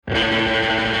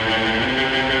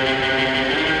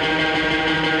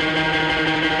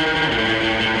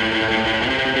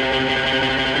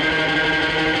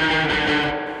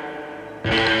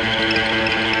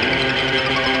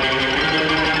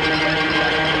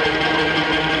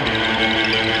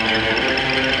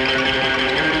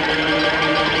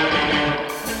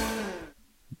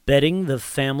Betting the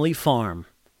Family Farm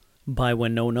by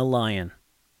Winona Lyon.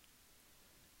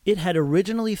 It had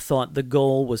originally thought the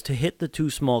goal was to hit the two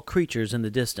small creatures in the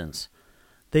distance.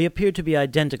 They appeared to be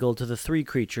identical to the three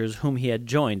creatures whom he had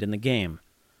joined in the game.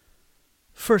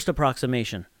 First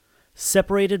approximation.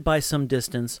 Separated by some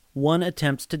distance, one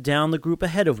attempts to down the group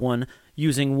ahead of one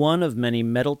using one of many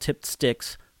metal-tipped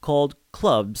sticks called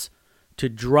clubs to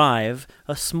drive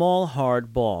a small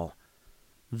hard ball.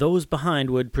 Those behind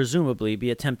would presumably be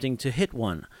attempting to hit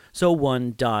one, so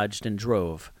one dodged and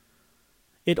drove.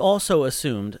 It also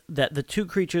assumed that the two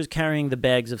creatures carrying the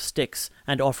bags of sticks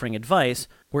and offering advice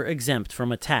were exempt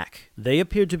from attack. They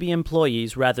appeared to be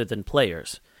employees rather than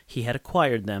players. He had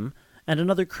acquired them, and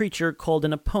another creature called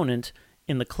an opponent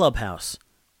in the clubhouse,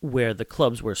 where the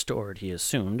clubs were stored, he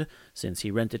assumed, since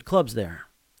he rented clubs there.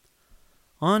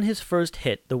 On his first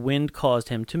hit, the wind caused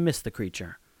him to miss the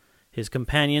creature. His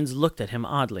companions looked at him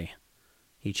oddly.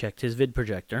 He checked his vid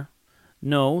projector.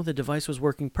 No, the device was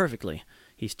working perfectly.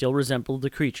 He still resembled the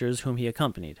creatures whom he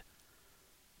accompanied.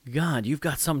 "God, you've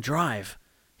got some drive,"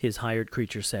 his hired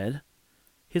creature said.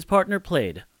 His partner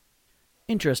played.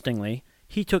 Interestingly,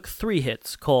 he took 3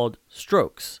 hits called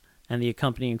strokes, and the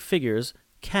accompanying figures,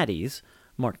 caddies,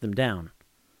 marked them down.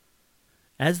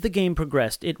 As the game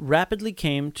progressed, it rapidly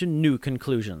came to new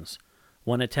conclusions.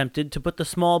 One attempted to put the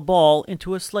small ball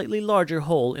into a slightly larger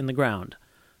hole in the ground.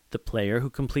 The player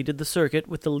who completed the circuit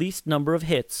with the least number of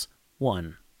hits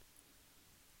won.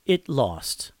 It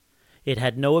lost. It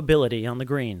had no ability on the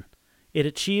green. It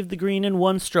achieved the green in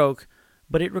 1 stroke,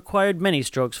 but it required many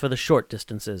strokes for the short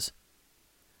distances.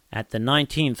 At the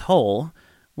 19th hole,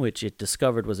 which it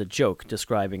discovered was a joke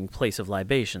describing place of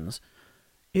libations,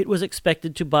 it was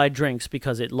expected to buy drinks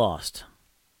because it lost.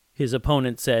 His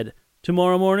opponent said,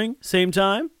 "Tomorrow morning, same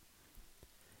time?"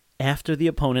 After the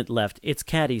opponent left, its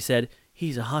caddy said,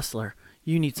 "He's a hustler.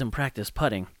 You need some practice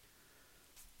putting."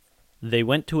 They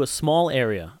went to a small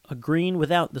area, a green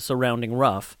without the surrounding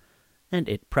rough, and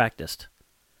it practiced.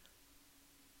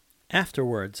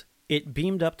 Afterwards, it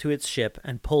beamed up to its ship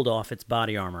and pulled off its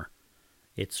body armor.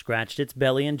 It scratched its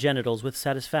belly and genitals with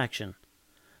satisfaction.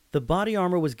 The body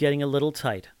armor was getting a little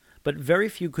tight, but very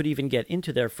few could even get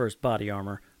into their first body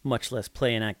armor, much less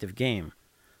play an active game.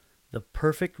 The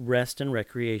perfect rest and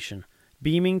recreation,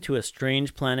 beaming to a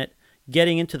strange planet,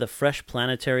 getting into the fresh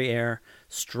planetary air,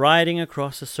 striding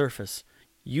across the surface,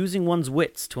 using one's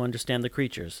wits to understand the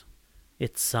creatures.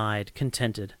 It sighed,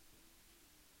 contented.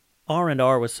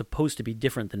 R&R was supposed to be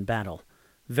different than battle,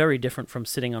 very different from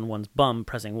sitting on one's bum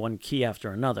pressing one key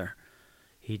after another.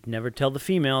 He'd never tell the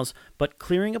females, but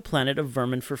clearing a planet of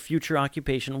vermin for future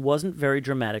occupation wasn't very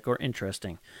dramatic or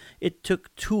interesting. It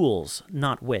took tools,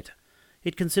 not wit.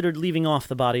 It considered leaving off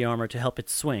the body armor to help it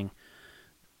swing.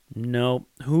 No,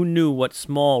 who knew what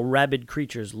small, rabid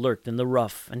creatures lurked in the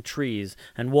rough and trees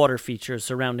and water features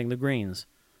surrounding the greens.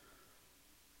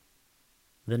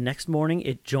 The next morning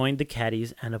it joined the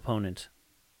caddies and opponent.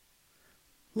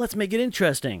 "Let's make it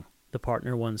interesting," the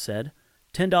partner one said.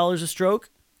 $10 a stroke?"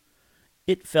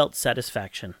 It felt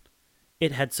satisfaction.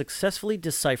 It had successfully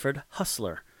deciphered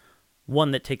hustler,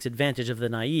 one that takes advantage of the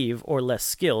naive or less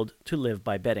skilled to live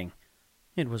by betting.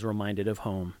 It was reminded of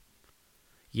home.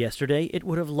 Yesterday it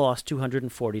would have lost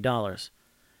 $240.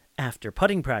 After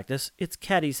putting practice, its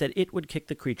caddy said it would kick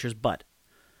the creature's butt.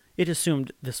 It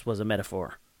assumed this was a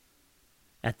metaphor.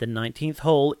 At the 19th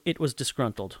hole, it was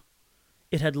disgruntled.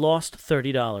 It had lost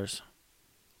 $30.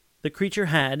 The creature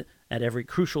had, at every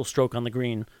crucial stroke on the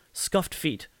green, scuffed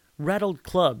feet, rattled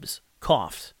clubs,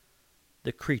 coughed.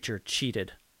 The creature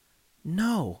cheated.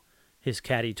 "No," his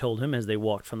caddy told him as they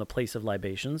walked from the place of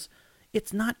libations.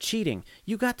 "It's not cheating.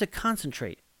 You got to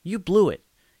concentrate. You blew it.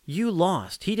 You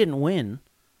lost. He didn't win."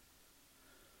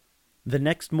 The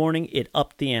next morning it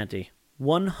upped the ante,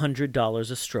 $100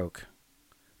 a stroke.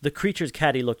 The creature's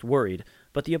caddy looked worried,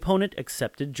 but the opponent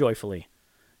accepted joyfully.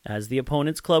 As the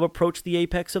opponent's club approached the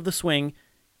apex of the swing,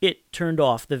 it turned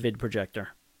off the vid projector.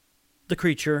 The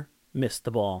creature missed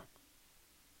the ball.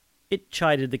 It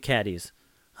chided the caddies.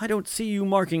 "I don't see you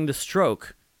marking the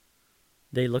stroke."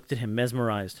 They looked at him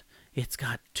mesmerized. "It's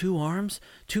got 2 arms,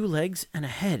 2 legs, and a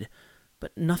head,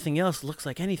 but nothing else looks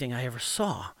like anything I ever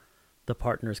saw," the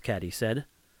partner's caddy said.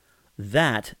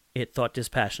 That, it thought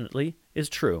dispassionately, is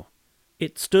true.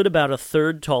 It stood about a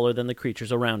third taller than the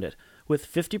creatures around it, with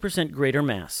 50% greater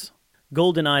mass.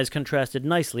 Golden eyes contrasted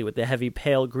nicely with the heavy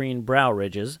pale green brow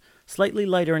ridges, slightly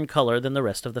lighter in color than the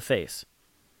rest of the face.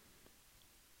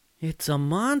 "It's a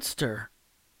monster,"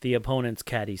 the opponent's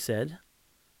caddy said.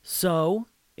 "So,"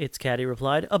 its caddy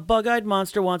replied, "a bug-eyed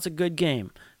monster wants a good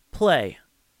game. Play."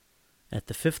 At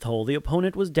the 5th hole, the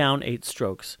opponent was down 8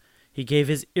 strokes. He gave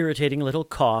his irritating little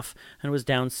cough and was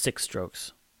down 6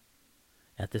 strokes.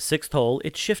 At the 6th hole,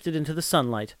 it shifted into the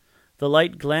sunlight. The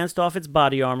light glanced off its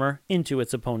body armor into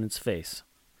its opponent's face.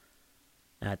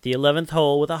 At the 11th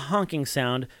hole, with a honking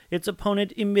sound, its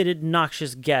opponent emitted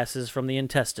noxious gases from the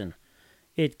intestine.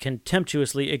 It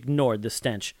contemptuously ignored the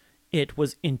stench. It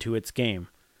was into its game.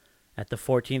 At the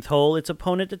 14th hole, its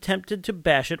opponent attempted to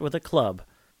bash it with a club.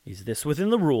 Is this within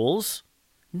the rules?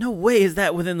 No way is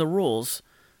that within the rules,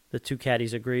 the 2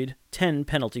 caddies agreed. 10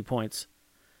 penalty points.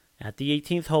 At the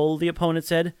 18th hole, the opponent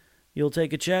said, "You'll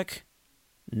take a check?"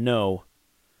 "No."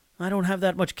 "I don't have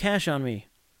that much cash on me."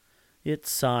 It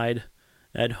sighed.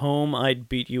 "At home, I'd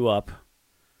beat you up."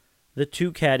 The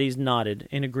 2 caddies nodded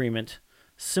in agreement.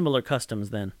 Similar customs,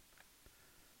 then.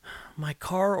 "My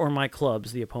car or my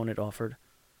clubs," the opponent offered.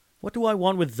 "What do I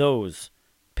want with those?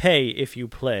 Pay if you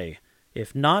play.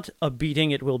 If not, a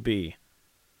beating it will be."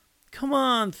 "Come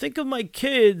on, think of my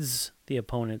kids," the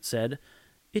opponent said.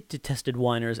 It detested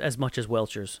whiners as much as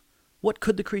welchers. What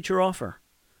could the creature offer?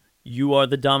 "You are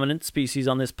the dominant species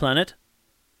on this planet?"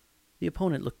 The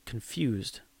opponent looked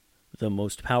confused. "The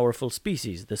most powerful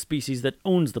species, the species that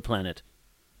owns the planet."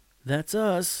 "That's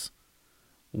us."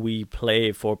 "We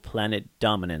play for planet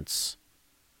dominance."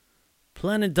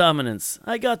 "Planet dominance.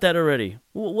 I got that already.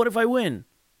 What if I win?"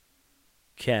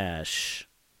 "Cash."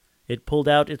 It pulled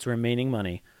out its remaining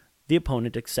money. The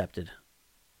opponent accepted.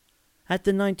 At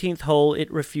the 19th hole,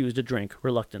 it refused a drink,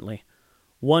 reluctantly.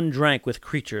 One drank with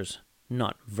creatures,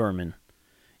 not vermin.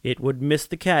 It would miss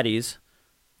the caddies,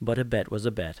 but a bet was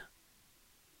a bet.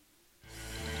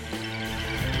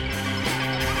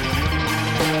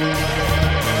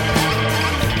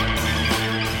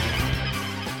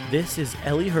 This is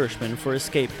Ellie Hirschman for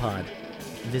Escape Pod.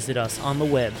 Visit us on the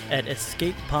web at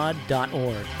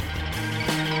escapepod.org.